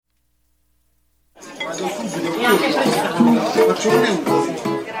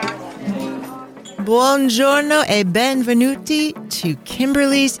Buongiorno e benvenuti to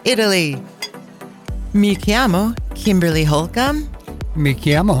Kimberly's Italy. Mi chiamo Kimberly Holcomb. Mi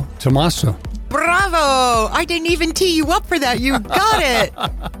chiamo Tommaso. Bravo! I didn't even tee you up for that. You got it.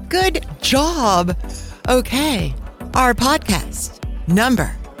 Good job. Okay. Our podcast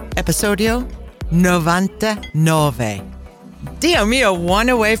number, episodio 99. Dio mio, one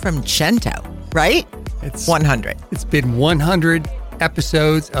away from cento, right? It's 100. It's been 100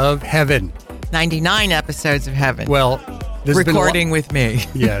 episodes of heaven. 99 episodes of heaven. Well, there's recording with me.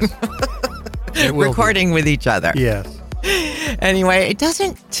 Yes. Recording with each other. Yes. Anyway,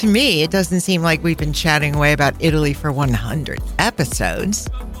 to me, it doesn't seem like we've been chatting away about Italy for 100 episodes,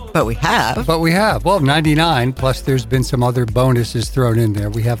 but we have. Well, 99, plus there's been some other bonuses thrown in there.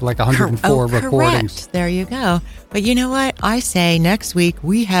 We have like 104 recordings. Correct. There you go. But you know what? I say next week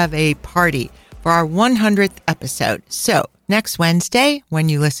we have a party for our 100th episode. So next Wednesday, when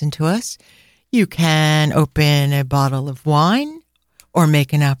you listen to us, you can open a bottle of wine or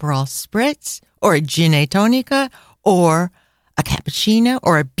make an Aperol Spritz or a Gin e Tonica or a cappuccino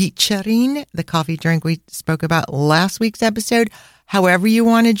or a biccherine, the coffee drink we spoke about last week's episode. However you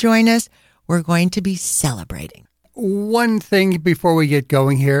want to join us, we're going to be celebrating. One thing before we get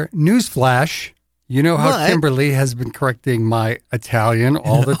going here, newsflash. You know how What? Kimberly has been correcting my Italian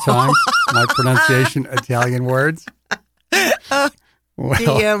all the time, my pronunciation Italian words. Well,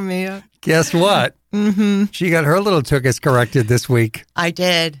 Dio mio. guess what? Mm-hmm. She got her little tuchus corrected this week. I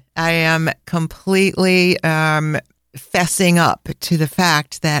did. I am completely fessing up to the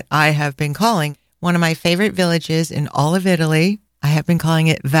fact that I have been calling one of my favorite villages in all of Italy. I have been calling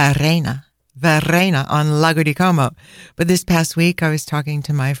it Varenna on Lago di Como. But this past week, I was talking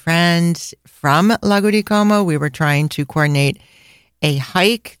to my friend from Lago di Como. We were trying to coordinate a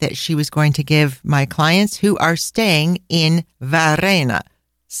hike that she was going to give my clients who are staying in Varenna.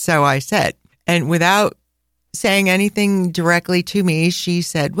 So I said, and without saying anything directly to me, she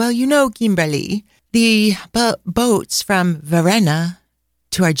said, well, you know, Kimberly, the boats from Varenna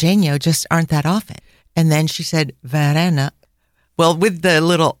to Argenio just aren't that often. And then she said, Varenna, well, with the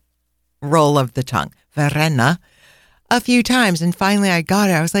little roll of the tongue, Varenna, a few times. And finally I got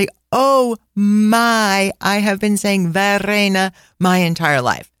it. I was like, oh my, I have been saying Varenna my entire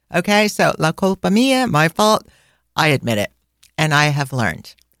life. Okay, so la colpa mia, my fault. I admit it. And I have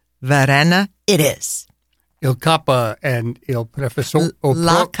learned. Varenna, it is. Il capa and il professor.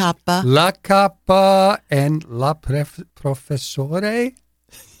 La capa. La capa and la professore?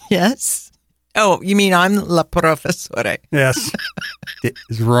 Yes. Oh, you mean I'm la professore? Yes. It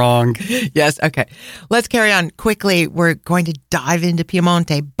is wrong. Yes. Okay. Let's carry on quickly. We're going to dive into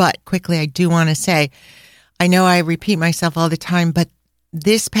Piemonte, but quickly, I do want to say, I know I repeat myself all the time, but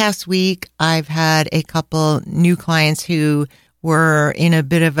this past week, I've had a couple new clients who were in a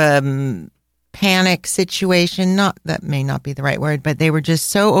bit of a panic situation. That may not be the right word, but they were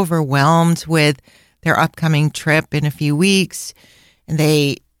just so overwhelmed with their upcoming trip in a few weeks, and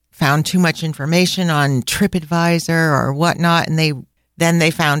they found too much information on TripAdvisor or whatnot, and then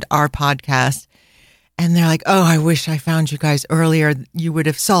they found our podcast, and they're like, oh, I wish I found you guys earlier. You would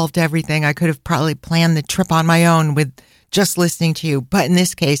have solved everything. I could have probably planned the trip on my own with just listening to you. But in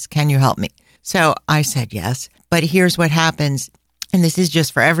this case, can you help me? So I said yes. But here's what happens, and this is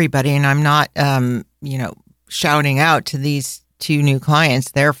just for everybody, and I'm not, shouting out to these two new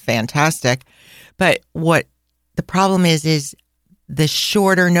clients. They're fantastic. But what the problem is the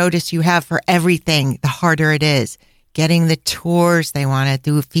shorter notice you have for everything, the harder it is. Getting the tours they want to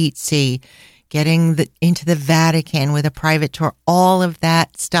do Uffizi, getting into the Vatican with a private tour, all of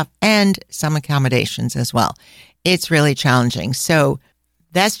that stuff, and some accommodations as well. It's really challenging. So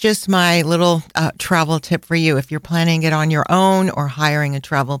that's just my little travel tip for you. If you're planning it on your own or hiring a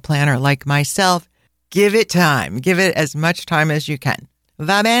travel planner like myself, give it time. Give it as much time as you can.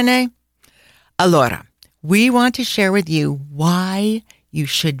 Va bene? Allora, we want to share with you why you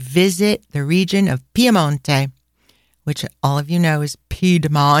should visit the region of Piemonte, which all of you know is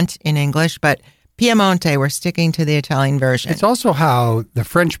Piedmont in English, but Piemonte, we're sticking to the Italian version. It's also how the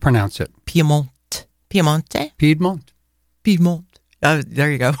French pronounce it. Piemonte. Piemonte? Piedmont. Piedmont. Oh, there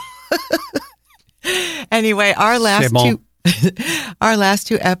you go. Anyway, our last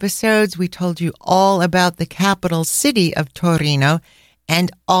two episodes, we told you all about the capital city of Torino and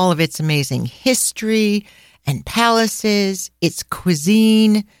all of its amazing history and palaces, its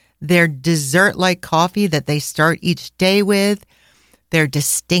cuisine, their dessert-like coffee that they start each day with, their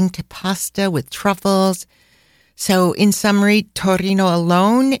distinct pasta with truffles. So in summary, Torino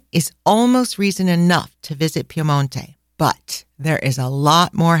alone is almost reason enough to visit Piemonte. But there is a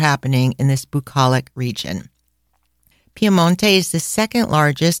lot more happening in this bucolic region. Piemonte is the second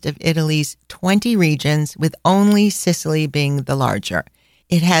largest of Italy's 20 regions, with only Sicily being the larger.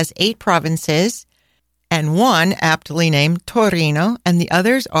 It has 8 provinces, and one aptly named Torino, and the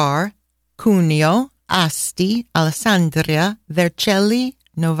others are Cuneo, Asti, Alessandria, Vercelli,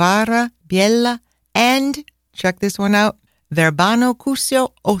 Novara, Biella, and, check this one out, Verbano,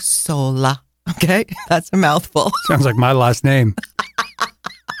 Cusio, Ossola. Okay, that's a mouthful. Sounds like my last name.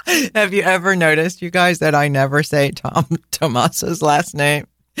 Have you ever noticed, you guys, that I never say Tommaso's last name?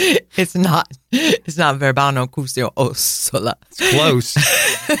 It's not Verbano, Cusio, Ossola. It's close.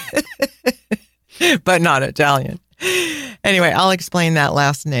 But not Italian. Anyway, I'll explain that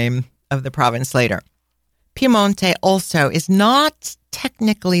last name of the province later. Piemonte also is not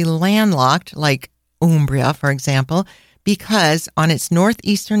technically landlocked like Umbria, for example, because on its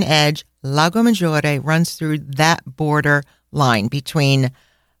northeastern edge, Lago Maggiore runs through that border line between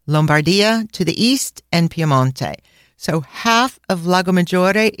Lombardia to the east and Piemonte. So half of Lago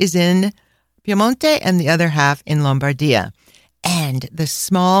Maggiore is in Piemonte and the other half in Lombardia. And the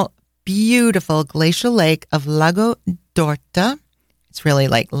small, beautiful glacial lake of Lago d'Orta, it's really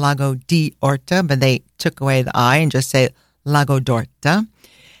like Lago di Orta, but they took away the I and just say Lago d'Orta.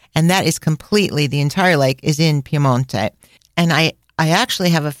 And that is completely, the entire lake is in Piemonte. And I actually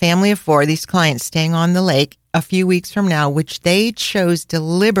have a family of 4, these clients staying on the lake a few weeks from now, which they chose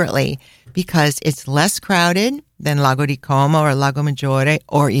deliberately because it's less crowded than Lago di Como or Lago Maggiore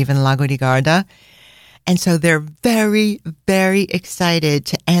or even Lago di Garda. And so they're very, very excited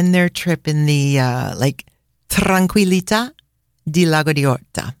to end their trip in the tranquillità di Lago di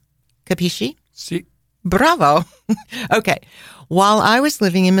Orta. Capisci? Si. Bravo. Okay. While I was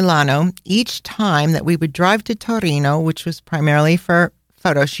living in Milano, each time that we would drive to Torino, which was primarily for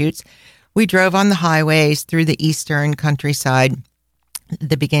photo shoots, we drove on the highways through the eastern countryside,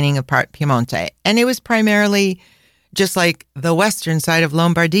 the beginning of part Piemonte. And it was primarily just like the western side of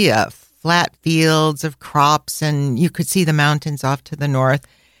Lombardia, flat fields of crops, and you could see the mountains off to the north.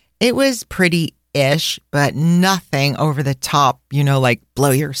 It was pretty-ish, but nothing over the top, like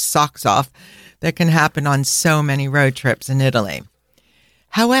blow your socks off that can happen on so many road trips in Italy.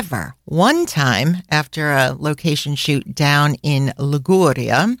 However, one time after a location shoot down in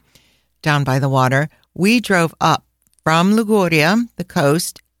Liguria, down by the water, we drove up from Liguria, the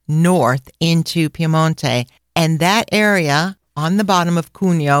coast, north into Piemonte. And that area on the bottom of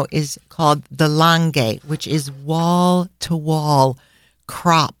Cuneo is called the Langhe, which is wall-to-wall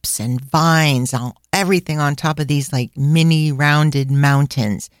crops and vines, everything on top of these like mini rounded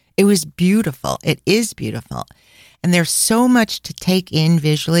mountains. It was beautiful. It is beautiful. And there's so much to take in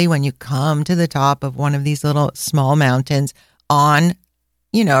visually when you come to the top of one of these little small mountains on,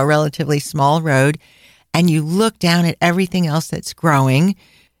 a relatively small road, and you look down at everything else that's growing,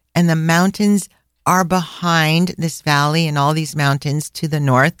 and the mountains are behind this valley and all these mountains to the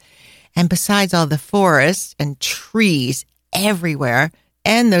north. And besides all the forests and trees everywhere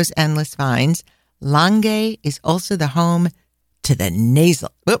and those endless vines, Langhe is also the home to the nasal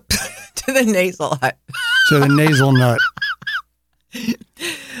nut. To the nasal nut.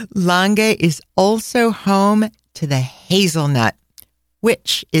 Langhe is also home to the hazelnut,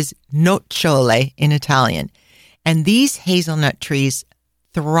 which is nocciole in Italian. And these hazelnut trees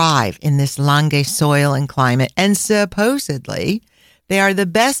thrive in this Langhe soil and climate, and supposedly they are the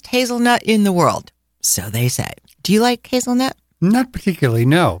best hazelnut in the world. So they say. Do you like hazelnut? Not particularly,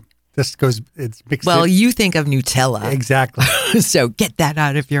 no. It's mixed. Well, you think of Nutella. Exactly. So get that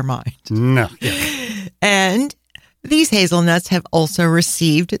out of your mind. No. Yeah. And these hazelnuts have also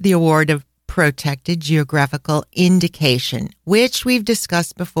received the award of Protected Geographical Indication, which we've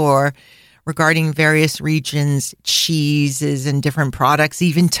discussed before regarding various regions, cheeses and different products,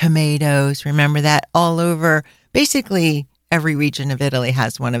 even tomatoes. Remember that? All over, basically every region of Italy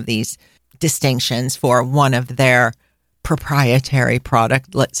has one of these distinctions for one of their proprietary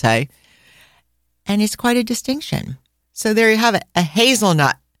product, let's say. And it's quite a distinction. So there you have it. A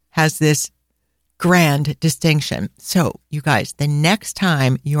hazelnut has this grand distinction. So you guys, the next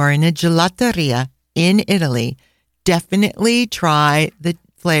time you are in a gelateria in Italy, definitely try the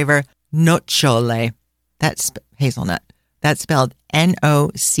flavor nocciole. That's hazelnut. That's spelled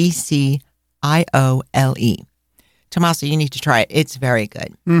Nocciole. Tommaso, you need to try it. It's very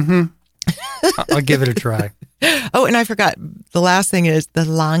good. Mm-hmm. I'll give it a try. Oh, and I forgot. The last thing is the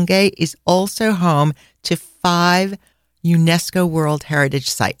Langhe is also home to 5 UNESCO World Heritage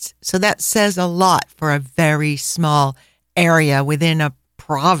Sites. So that says a lot for a very small area within a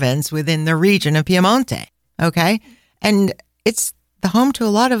province within the region of Piemonte. Okay? And it's the home to a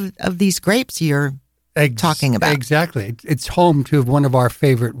lot of these grapes you're talking about. Exactly. It's home to one of our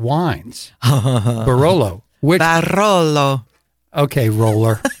favorite wines, Barolo. Barolo. Okay,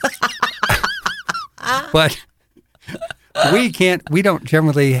 roller. But we don't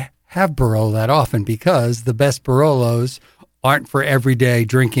generally have Barolo that often because the best Barolos aren't for everyday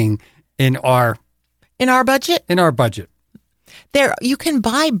drinking in our budget. There, you can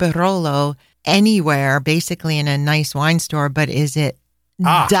buy Barolo anywhere, basically in a nice wine store, but is it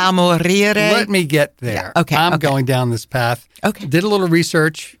da morire? Let me get there. Yeah, okay. I'm going down this path. Okay. Did a little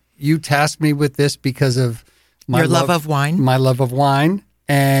research. You tasked me with this because of your love of wine. My love of wine.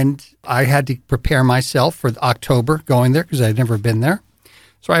 And I had to prepare myself for October going there because I'd never been there.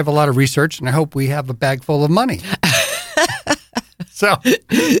 So I have a lot of research, and I hope we have a bag full of money. So,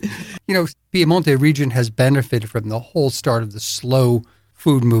 Piemonte region has benefited from the whole start of the slow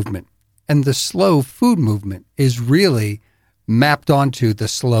food movement. And the slow food movement is really mapped onto the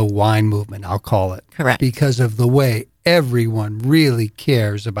slow wine movement, I'll call it. Correct. Because of the way everyone really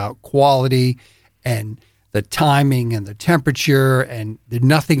cares about quality and the timing and the temperature, and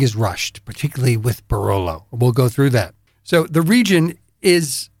nothing is rushed, particularly with Barolo. We'll go through that. So the region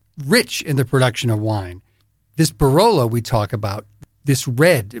is rich in the production of wine. This Barolo we talk about, this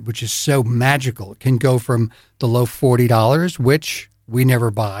red, which is so magical, can go from the low $40, which we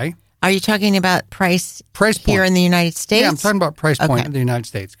never buy. Are you talking about price point here in the United States? Yeah, I'm talking about price point in the United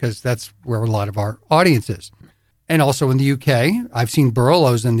States because that's where a lot of our audience is. And also in the UK. I've seen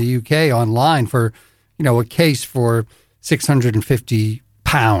Barolos in the UK online for, a case for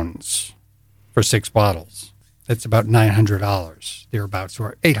 £650 for 6 bottles. That's about $900, thereabouts,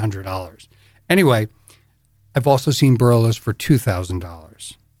 or $800. Anyway, I've also seen Barolos for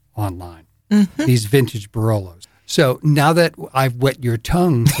 $2,000 online, these vintage Barolos. So now that I've wet your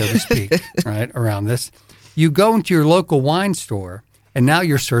tongue, so to speak, right, around this, you go into your local wine store, and now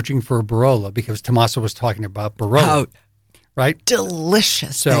you're searching for a Barolo because Tommaso was talking about Barolo, right?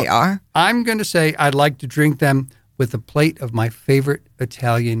 Delicious they are. I'm going to say I'd like to drink them with a plate of my favorite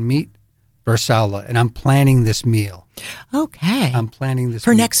Italian meat, Bresaola, and I'm planning this meal. Okay. I'm planning this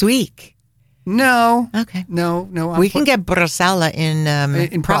for next week. No. Okay. No. We can get Bresaola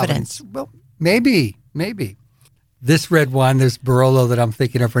in Providence. Well, maybe. This red wine, this Barolo that I'm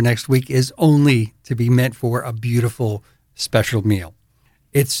thinking of for next week is only to be meant for a beautiful special meal.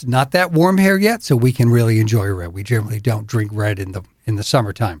 It's not that warm here yet, so we can really enjoy red. We generally don't drink red in the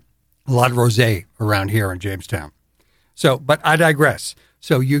summertime. A lot of rosé around here in Jamestown. So, but I digress.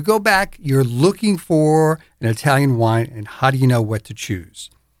 So you go back, you're looking for an Italian wine, and how do you know what to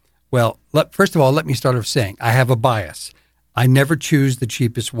choose? Well, first of all, let me start off saying I have a bias. I never choose the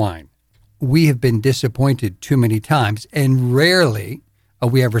cheapest wine. We have been disappointed too many times, and rarely are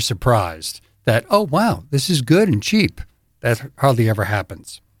we ever surprised that, oh, wow, this is good and cheap. That hardly ever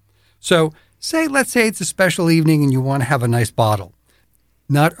happens. So let's say it's a special evening and you want to have a nice bottle.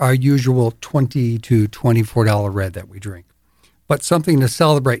 Not our usual $20 to $24 red that we drink, but something to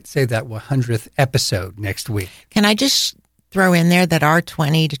celebrate, say, that 100th episode next week. Can I just throw in there that our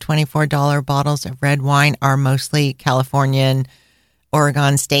 $20 to $24 bottles of red wine are mostly Californian,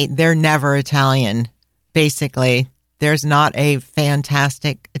 Oregon State. They're never Italian, basically. There's not a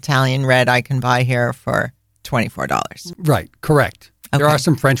fantastic Italian red I can buy here for $24. Right, correct. Okay. There are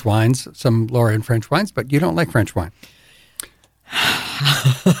some French wines, some lower-end French wines, but you don't like French wine.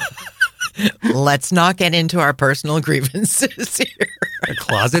 Let's not get into our personal grievances here. The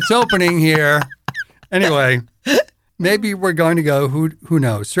closet's opening here. Anyway, maybe we're going to go, who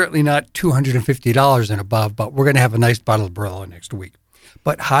knows, certainly not $250 and above, but we're going to have a nice bottle of Barolo next week.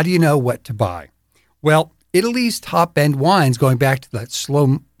 But how do you know what to buy? Well, Italy's top-end wines, going back to that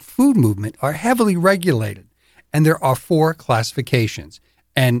slow food movement, are heavily regulated. And there are 4 classifications.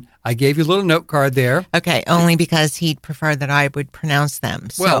 And I gave you a little note card there. Okay, only because he'd prefer that I would pronounce them.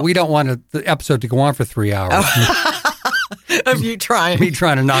 So. Well, we don't want the episode to go on for 3 hours. Of you trying. Me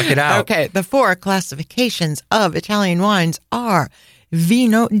trying to knock it out. Okay, the 4 classifications of Italian wines are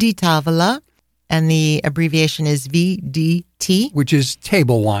Vino di Tavola, and the abbreviation is VDT. Which is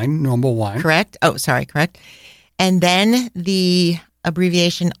table wine, normal wine. Correct. Oh, sorry, correct. And then the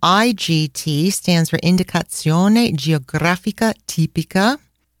abbreviation IGT stands for Indicazione Geografica Tipica.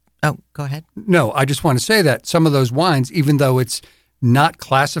 Oh, go ahead. No, I just want to say that some of those wines, even though it's not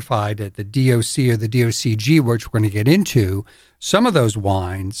classified at the DOC or the DOCG, which we're going to get into, some of those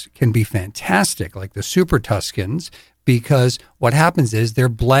wines can be fantastic, like the Super Tuscans, because what happens is they're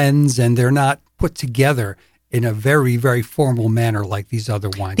blends and they're not put together in a very, very formal manner like these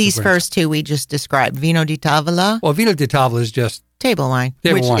other wines. These first 2 we just described, Vino di Tavola. Well, Vino di Tavola is just table wine,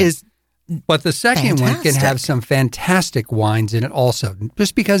 which is But the second one can Fantastic. have some fantastic wines in it also.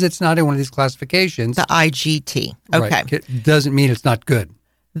 Just because it's not in one of these classifications, The IGT. Okay. right, doesn't mean it's not good.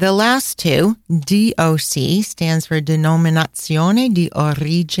 The last two, DOC, stands for Denominazione di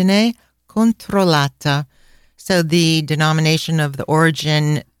Origine Controllata. So the denomination of the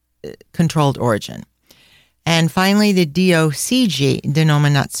origin, controlled origin. And finally, the DOCG,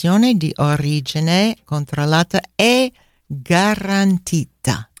 Denominazione di Origine Controllata e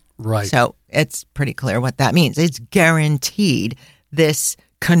Garantita. Right. So it's pretty clear what that means. It's guaranteed this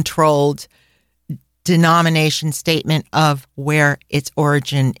controlled denomination statement of where its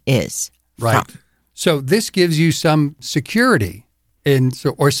origin is Right. from. So this gives you some security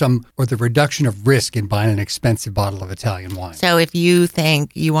or the reduction of risk in buying an expensive bottle of Italian wine. So if you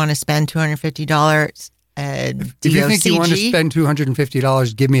think you want to spend $250 at DOCG, If you think you want to spend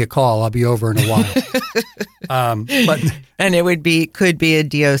 $250, give me a call. I'll be over in a while. and it could be a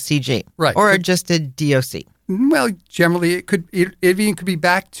DOCG, Right. or just a DOC. Well, generally it even could be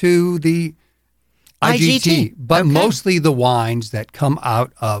back to the IGT, but Okay. mostly the wines that come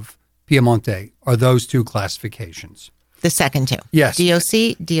out of Piemonte are those two classifications. The second two. Yes.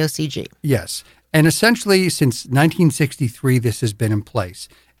 DOC, DOCG. Yes. And essentially, since 1963, this has been in place.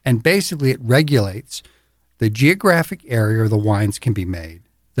 And basically, it regulates the geographic area where the wines can be made,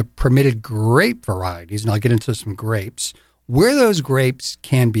 the permitted grape varieties, and I'll get into some grapes, where those grapes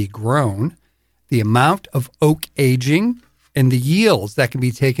can be grown, the amount of oak aging, and the yields that can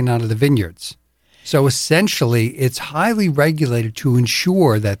be taken out of the vineyards. So essentially, it's highly regulated to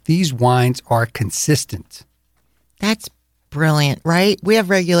ensure that these wines are consistent. That's brilliant, right? We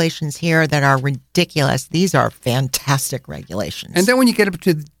have regulations here that are ridiculous. These are fantastic regulations. And then when you get up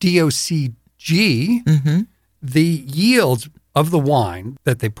to the DOCG, the yields of the wine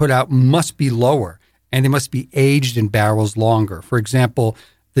that they put out must be lower, and they must be aged in barrels longer. For example,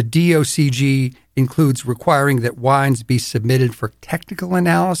 the DOCG includes requiring that wines be submitted for technical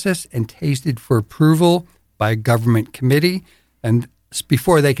analysis and tasted for approval by a government committee, and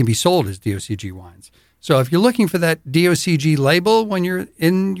before they can be sold as DOCG wines. So if you're looking for that DOCG label when you're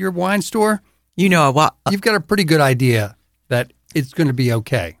in your wine store, you know what? you've got a pretty good idea that it's going to be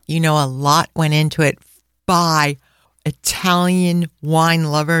okay. You know, a lot went into it by Italian wine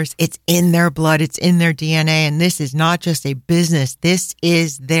lovers. It's in their blood. It's in their DNA. And this is not just a business. This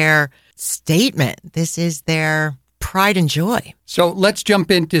is their statement. This is their pride and joy. So let's jump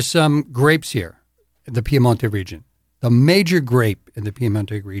into some grapes here in the Piemonte region. The major grape in the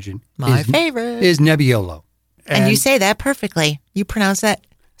Piemonte region My favorite. is Nebbiolo. And you say that perfectly. You pronounce that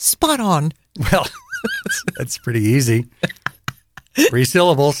spot on. Well, that's pretty easy. 3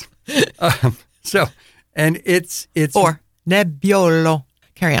 syllables. And it's Or Nebbiolo.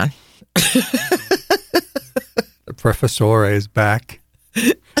 Carry on. the professor is back.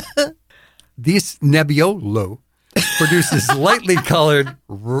 This Nebbiolo produces lightly colored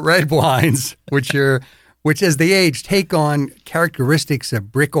red wines, which as they age take on characteristics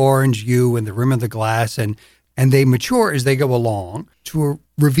of brick orange hue in the rim of the glass, and they mature as they go along to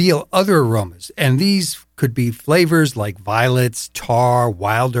reveal other aromas. And these could be flavors like violets, tar,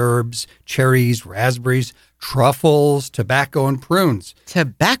 wild herbs, cherries, raspberries, truffles, tobacco, and prunes.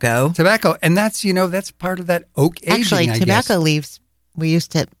 Tobacco. And that's part of that oak aging, Actually, I tobacco guess. leaves. We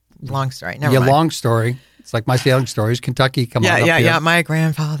used to. Long story. Never Yeah, mind. long story. It's like my sailing stories. Kentucky, come on up here. Yeah. My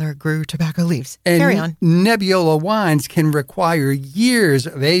grandfather grew tobacco leaves. And Carry on. Nebbiolo wines can require years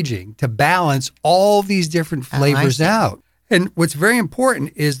of aging to balance all these different flavors see. out. And what's very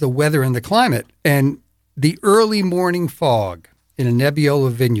important is the weather and the climate. And the early morning fog in a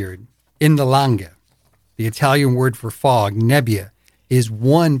Nebbiolo vineyard in the Langhe, the Italian word for fog, nebbia, is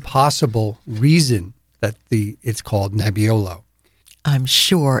one possible reason that it's called Nebbiolo. I'm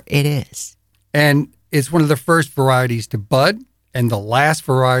sure it is. And it's one of the first varieties to bud and the last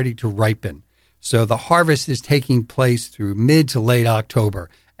variety to ripen. So the harvest is taking place through mid to late October.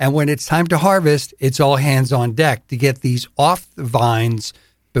 And when it's time to harvest, it's all hands on deck to get these off the vines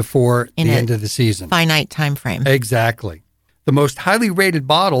before the end of the season. Finite time frame. Exactly. The most highly rated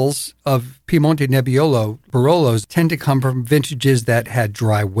bottles of Piemonte Nebbiolo Barolos tend to come from vintages that had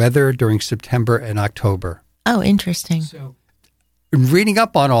dry weather during September and October. Oh, interesting. So, reading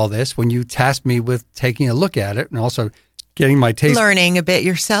up on all this, when you tasked me with taking a look at it and also getting my taste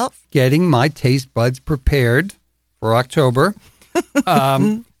buds prepared for October,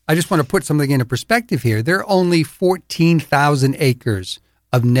 I just want to put something into perspective here. There are only 14,000 acres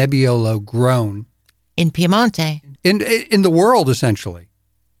of Nebbiolo grown in Piemonte. In the world, essentially.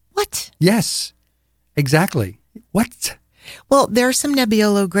 What? Yes, exactly. What? Well, there are some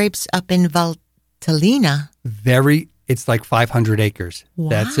Nebbiolo grapes up in Valtellina. Very it's like 500 acres. Wow.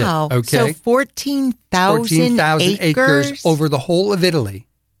 That's it. Okay. So 14,000 acres over the whole of Italy.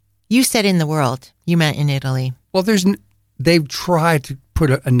 You said in the world. You meant in Italy. Well, they've tried to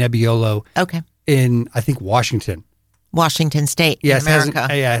put a Nebbiolo in, I think, Washington. Washington State, yes, in America.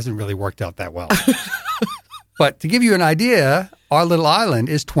 It hasn't really worked out that well. But to give you an idea, our little island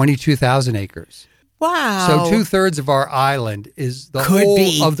is 22,000 acres. Wow. So 2/3 of our island is the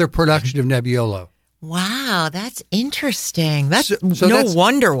whole of the production of Nebbiolo. Wow, that's interesting. That's so no that's,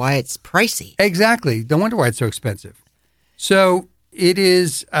 wonder why it's pricey. Exactly. No wonder why it's so expensive. So it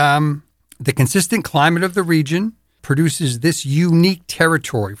is the consistent climate of the region produces this unique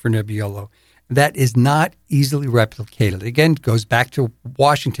territory for Nebbiolo that is not easily replicated. Again, it goes back to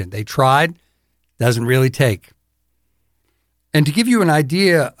Washington. They tried, doesn't really take. And to give you an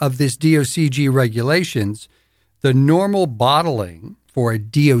idea of this DOCG regulations, the normal bottling for a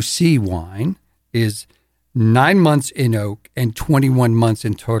DOC wine is 9 months in oak and 21 months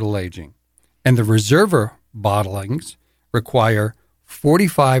in total aging. And the reserva bottlings require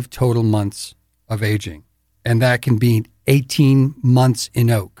 45 total months of aging. And that can be 18 months in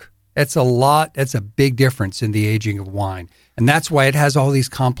oak. That's a lot. That's a big difference in the aging of wine. And that's why it has all these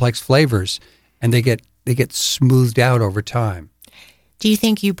complex flavors and they get smoothed out over time. Do you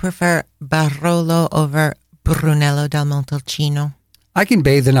think you prefer Barolo over Brunello del Montalcino? I can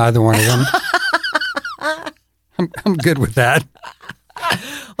bathe in either one of them. I'm good with that.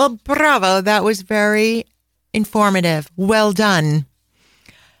 Well, bravo. That was very informative. Well done.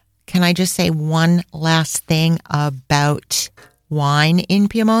 Can I just say one last thing about wine in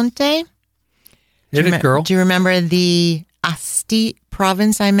Piemonte? Hit it, girl. Do you remember the Asti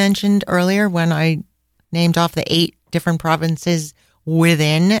province I mentioned earlier when I named off the 8 different provinces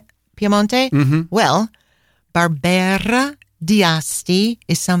within Piemonte? Mm-hmm. Well, Barbera di Asti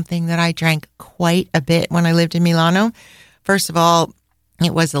is something that I drank quite a bit when I lived in Milano. First of all,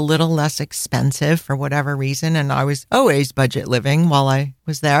 it was a little less expensive for whatever reason, and I was always budget living while I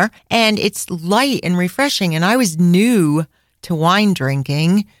was there. And it's light and refreshing, and I was new to wine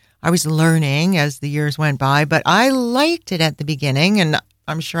drinking. I was learning as the years went by, but I liked it at the beginning, and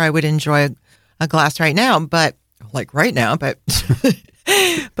I'm sure I would enjoy a glass right now, but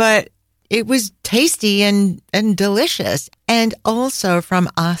but it was tasty and delicious. And also from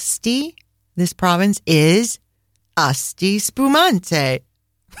Asti, this province is Asti Spumante,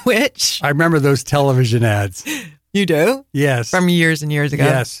 which... I remember those television ads. You do? Yes. From years and years ago?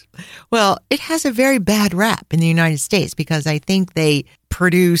 Yes. Well, it has a very bad rap in the United States because I think they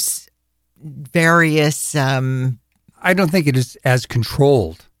produce various... I don't think it is as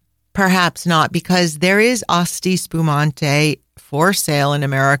controlled. Perhaps not, because there is Asti Spumante for sale in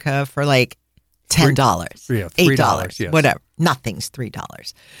America for like $10, $3, $8, yes. whatever. Nothing's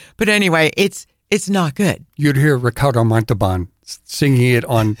 $3. But anyway, it's not good. You'd hear Riccardo Montalban singing it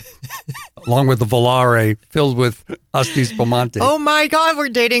along with the Volare filled with Asti Spumante. Oh my God, we're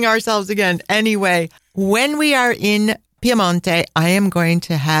dating ourselves again. Anyway, when we are in Piemonte, I am going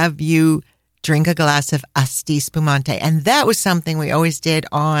to have you drink a glass of Asti Spumante. And that was something we always did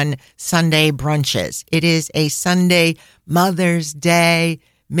on Sunday brunches. It is a Sunday Mother's Day.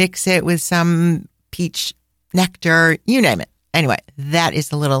 Mix it with some peach nectar, you name it. Anyway, that is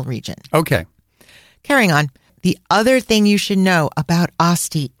the little region. Okay. Carrying on. The other thing you should know about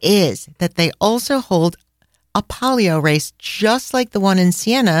Asti is that they also hold a palio race just like the one in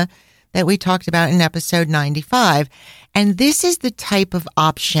Siena that we talked about in episode 95. And this is the type of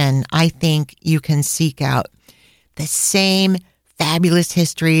option I think you can seek out. The same fabulous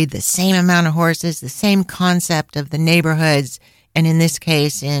history, the same amount of horses, the same concept of the neighborhoods, and in this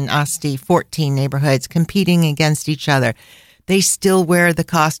case, in Asti, 14 neighborhoods competing against each other. They still wear the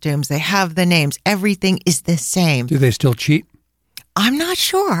costumes. They have the names. Everything is the same. Do they still cheat? I'm not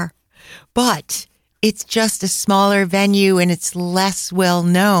sure, but it's just a smaller venue and it's less well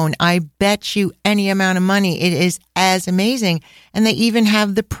known. I bet you any amount of money it is as amazing. And they even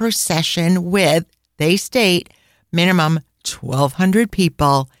have the procession with, they state, minimum 1,200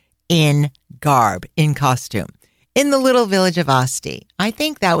 people in garb, in costume, in the little village of Asti. I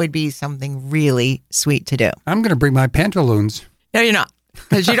think that would be something really sweet to do. I'm going to bring my pantaloons. No, you're not,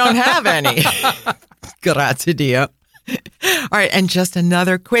 because you don't have any. Grazie Dio. All right, and just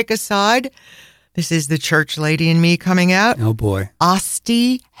another quick aside. This is the church lady in me coming out. Oh, boy.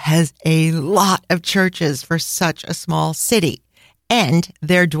 Asti has a lot of churches for such a small city. And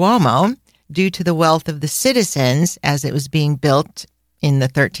their Duomo, due to the wealth of the citizens as it was being built in the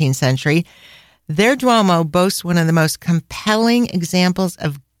 13th century, their Duomo boasts one of the most compelling examples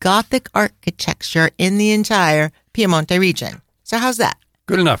of Gothic architecture in the entire Piemonte region. So how's that?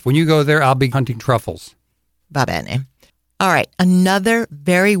 Good enough. When you go there, I'll be hunting truffles. Va bene. All right. Another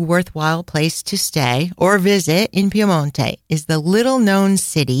very worthwhile place to stay or visit in Piemonte is the little known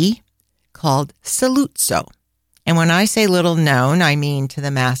city called Saluzzo. And when I say little known, I mean to the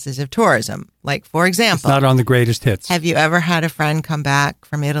masses of tourism. Like, for example, It's not on the greatest hits. have you ever had a friend come back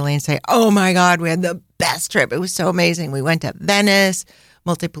from Italy and say, oh my God, we had the best trip. It was so amazing. We went to Venice,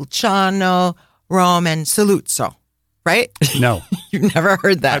 Montepulciano, Rome, and Saluzzo, right? No. You've never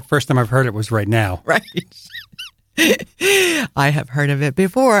heard that. The first time I've heard it was right now. Right. I have heard of it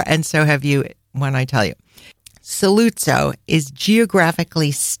before, and so have you when I tell you. Saluzzo is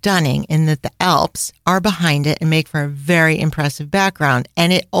geographically stunning in that the Alps are behind it and make for a very impressive background.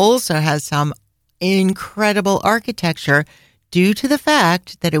 And it also has some incredible architecture due to the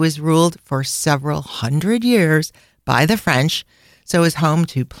fact that it was ruled for several hundred years by the French. So is home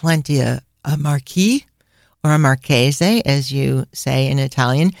to plenty of a marquis or a marchese, as you say in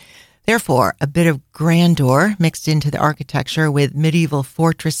Italian. Therefore, a bit of grandeur mixed into the architecture with medieval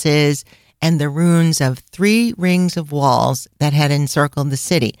fortresses and the ruins of 3 rings of walls that had encircled the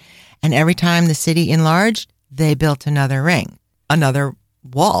city. And every time the city enlarged, they built another ring, another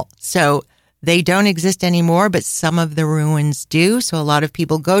wall. So they don't exist anymore, but some of the ruins do. So a lot of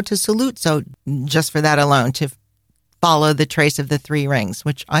people go to Saluzzo just for that alone, to follow the trace of the 3 rings,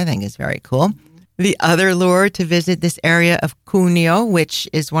 which I think is very cool. The other lure to visit this area of Cuneo, which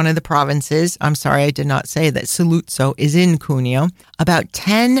is one of the provinces. I'm sorry, I did not say that Saluzzo is in Cuneo. About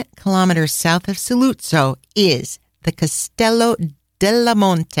 10 kilometers south of Saluzzo is the Castello della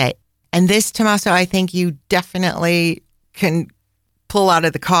Monte. And this, Tommaso, I think you definitely can pull out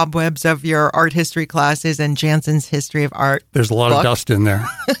of the cobwebs of your art history classes and Jansen's History of Art. There's a lot of dust in there.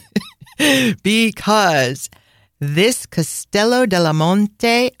 Because this Castello della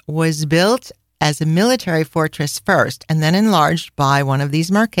Monte was built as a military fortress first, and then enlarged by one of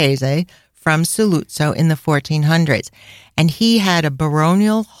these marchese from Saluzzo in the 1400s. And he had a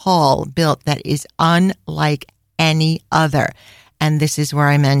baronial hall built that is unlike any other. And this is where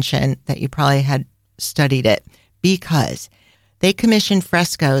I mentioned that you probably had studied it, because they commissioned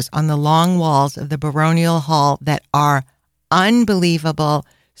frescoes on the long walls of the baronial hall that are unbelievable,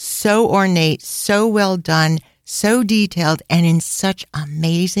 so ornate, so well done, so detailed, and in such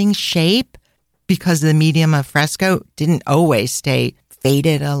amazing shape, because the medium of fresco didn't always stay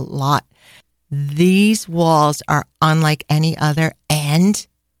faded a lot. These walls are unlike any other, and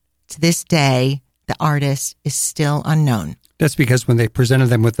to this day, the artist is still unknown. That's because when they presented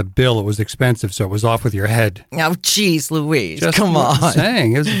them with the bill, it was expensive, so it was off with your head. Oh, geez, Louise, Just come what on. I'm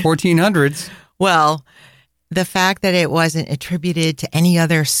saying. It was the 1400s. Well, the fact that it wasn't attributed to any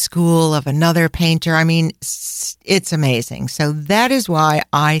other school of another painter, I mean, it's amazing. So that is why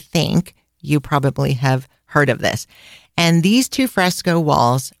I think you probably have heard of this. And these 2 fresco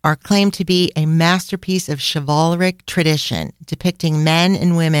walls are claimed to be a masterpiece of chivalric tradition, depicting men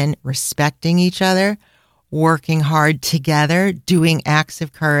and women respecting each other, working hard together, doing acts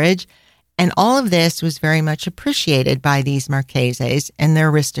of courage. And all of this was very much appreciated by these marcheses and their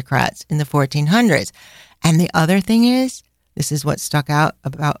aristocrats in the 1400s. And the other thing is, this is what stuck out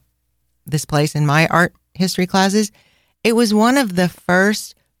about this place in my art history classes, it was one of the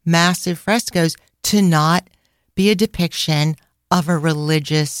first massive frescoes to not be a depiction of a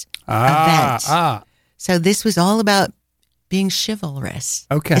religious event. So this was all about being chivalrous.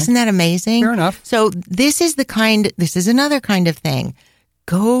 Okay. Isn't that amazing? Fair enough. So this is another kind of thing.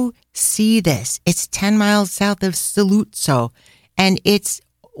 Go see this. It's 10 miles south of Saluzzo, and it's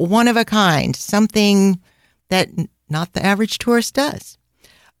one of a kind, something that not the average tourist does.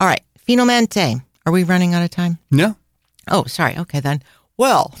 All right, finalmente. Are we running out of time? No. Oh, sorry. Okay, then.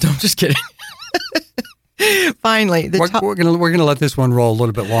 Well, no, I'm just kidding. Finally, We're gonna let this one roll a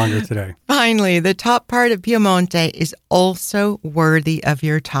little bit longer today. Finally, the top part of Piemonte is also worthy of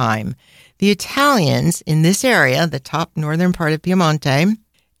your time. The Italians in this area, the top northern part of Piemonte,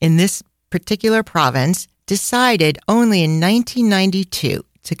 in this particular province, decided only in 1992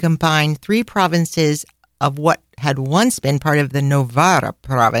 to combine 3 provinces of what had once been part of the Novara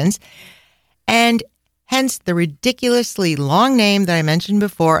province, and hence the ridiculously long name that I mentioned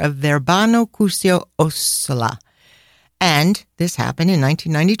before of Verbano Cusio Ossola. And this happened in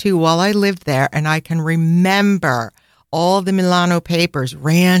 1992 while I lived there, and I can remember all the Milano papers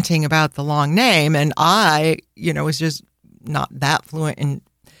ranting about the long name, and I, was just not that fluent and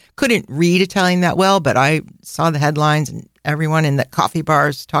couldn't read Italian that well, but I saw the headlines and everyone in the coffee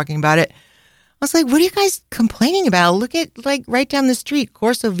bars talking about it. I was like, what are you guys complaining about? Look at, right down the street,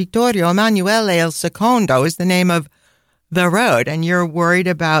 Corso Vittorio Emanuele il Secondo is the name of the road, and you're worried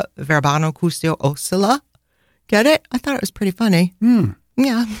about Verbano Cusio Ossola? Get it? I thought it was pretty funny.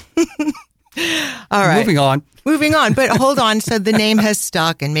 Yeah. All right. Moving on. But hold on. So the name has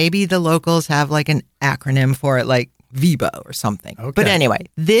stuck, and maybe the locals have like an acronym for it, like VIBO or something. Okay. But anyway,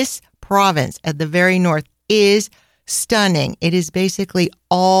 this province at the very north is stunning. It is basically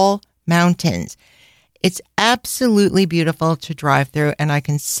all mountains. It's absolutely beautiful to drive through, and I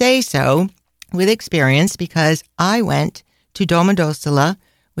can say so with experience because I went to Domodossola,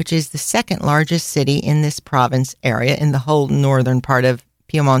 which is the second largest city in this province area in the whole northern part of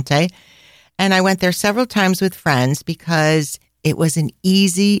Piemonte. And I went there several times with friends because it was an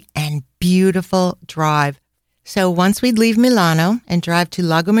easy and beautiful drive. So once we'd leave Milano and drive to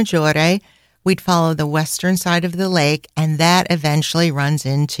Lago Maggiore, we'd follow the western side of the lake, and that eventually runs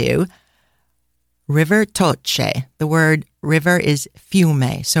into River Toce. The word river is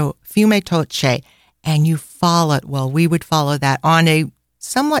fiume, so Fiume Toce, and you follow it. Well, we would follow that on a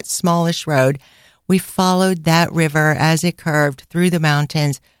somewhat smallish road. We followed that river as it curved through the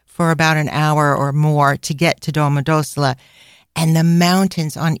mountains for about an hour or more to get to Domodossola, and the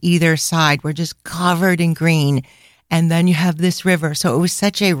mountains on either side were just covered in green, and then you have this river. So it was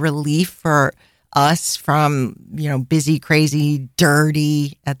such a relief for us from, busy, crazy,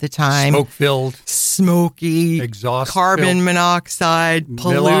 dirty at the time. Smoke-filled. Smoky. Exhaust. Carbon monoxide.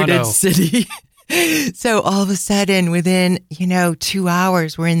 Polluted Milano. city. So all of a sudden, within, 2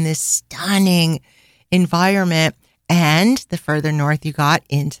 hours, we're in this stunning environment. And the further north you got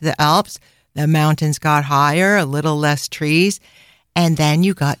into the Alps, the mountains got higher, a little less trees. And then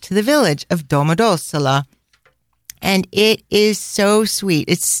you got to the village of Domodossola. And it is so sweet.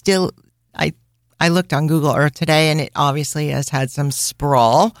 It's still... I looked on Google Earth today, and it obviously has had some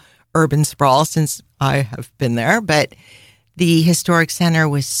urban sprawl since I have been there. But the historic center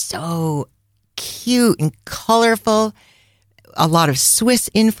was so cute and colorful. A lot of Swiss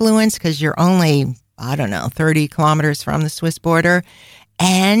influence because you're only, 30 kilometers from the Swiss border.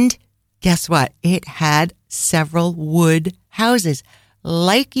 And guess what? It had several wood houses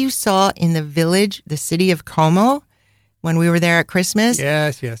like you saw in the village, the city of Como, when we were there at Christmas.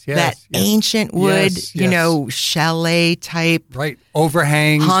 Yes. That ancient wood, chalet type. Right.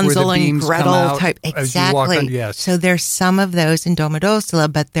 Overhangs Hansel where the and beams Gretel come out type. as you walk Exactly. on. Yes. So there's some of those in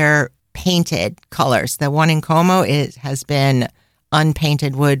Domodossola, but they're painted colors. The one in Como has been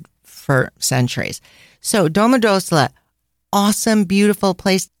unpainted wood for centuries. So Domodossola, awesome, beautiful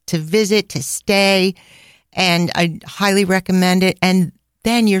place to visit, to stay, and I highly recommend it. And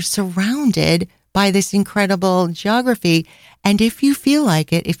then you're surrounded by this incredible geography. And if you feel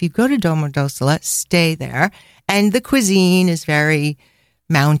like it, if you go to Domodossola, stay there. And the cuisine is very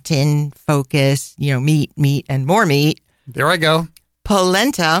mountain focused, meat, and more meat. There I go.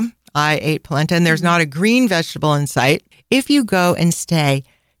 Polenta. I ate polenta, and there's not a green vegetable in sight. If you go and stay,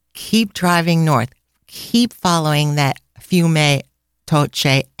 keep driving north. Keep following that Fiume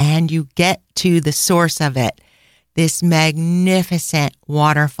Toce, and you get to the source of it. This magnificent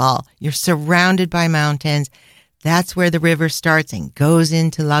waterfall. You're surrounded by mountains. That's where the river starts and goes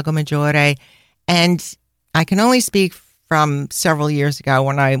into Lago Maggiore. And I can only speak from several years ago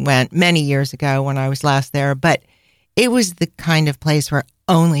when I went, many years ago when I was last there, but it was the kind of place where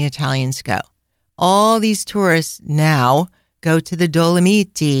only Italians go. All these tourists now go to the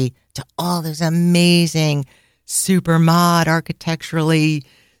Dolomiti, to all those amazing, super mod, architecturally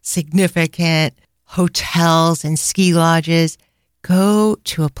significant hotels and ski lodges. Go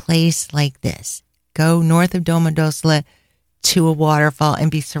to a place like this. Go north of Domodossola to a waterfall and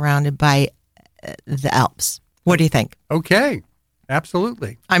be surrounded by the Alps. What do you think? Okay.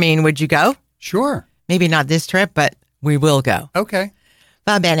 Absolutely. I mean, would you go? Sure. Maybe not this trip, but we will go. Okay.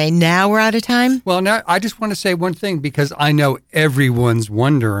 Va bene. Now we're out of time. Well, now I just want to say one thing because I know everyone's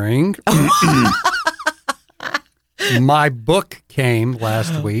wondering. My book came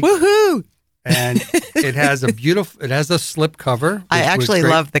last week. Woohoo! And it has a slip cover. I actually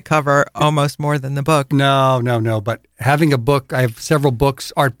love the cover almost more than the book. No. But having a book, I have several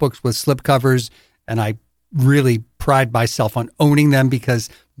books, art books with slip covers, and I really pride myself on owning them because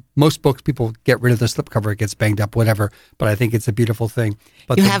most books, people get rid of the slipcover, it gets banged up, whatever. But I think it's a beautiful thing.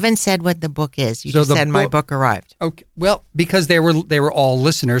 But you haven't said what the book is. You just said my book arrived. Okay. Well, because they were all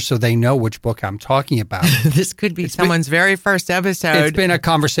listeners, so they know which book I'm talking about. This could be someone's very first episode. It's been a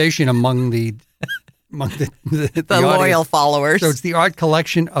conversation among the loyal followers. So it's the art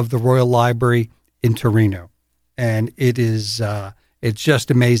collection of the Royal Library in Torino, and it is it's just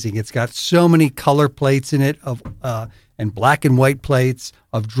amazing. It's got so many color plates in it and black and white plates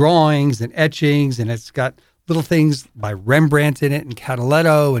of drawings and etchings, and it's got little things by Rembrandt in it and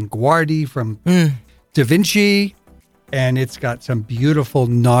Canaletto and Guardi from Da Vinci, and it's got some beautiful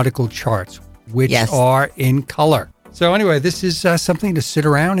nautical charts which are in color. So anyway, this is something to sit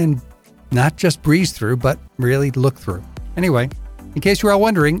around and not just breeze through, but really look through. Anyway, in case you're all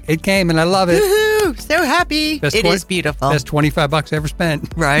wondering, it came and I love it. Woohoo! So happy. It is beautiful. Best $25 ever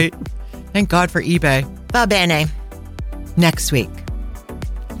spent. Right. Thank God for eBay. Va bene. Next week.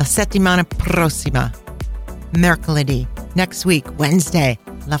 La settimana prossima. Mercoledì. Next week, Wednesday.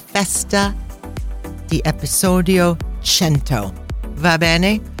 La festa di episodio 100. Va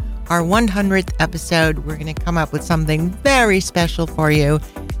bene? Our 100th episode, we're going to come up with something very special for you.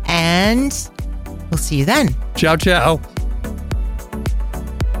 And we'll see you then. Ciao, ciao.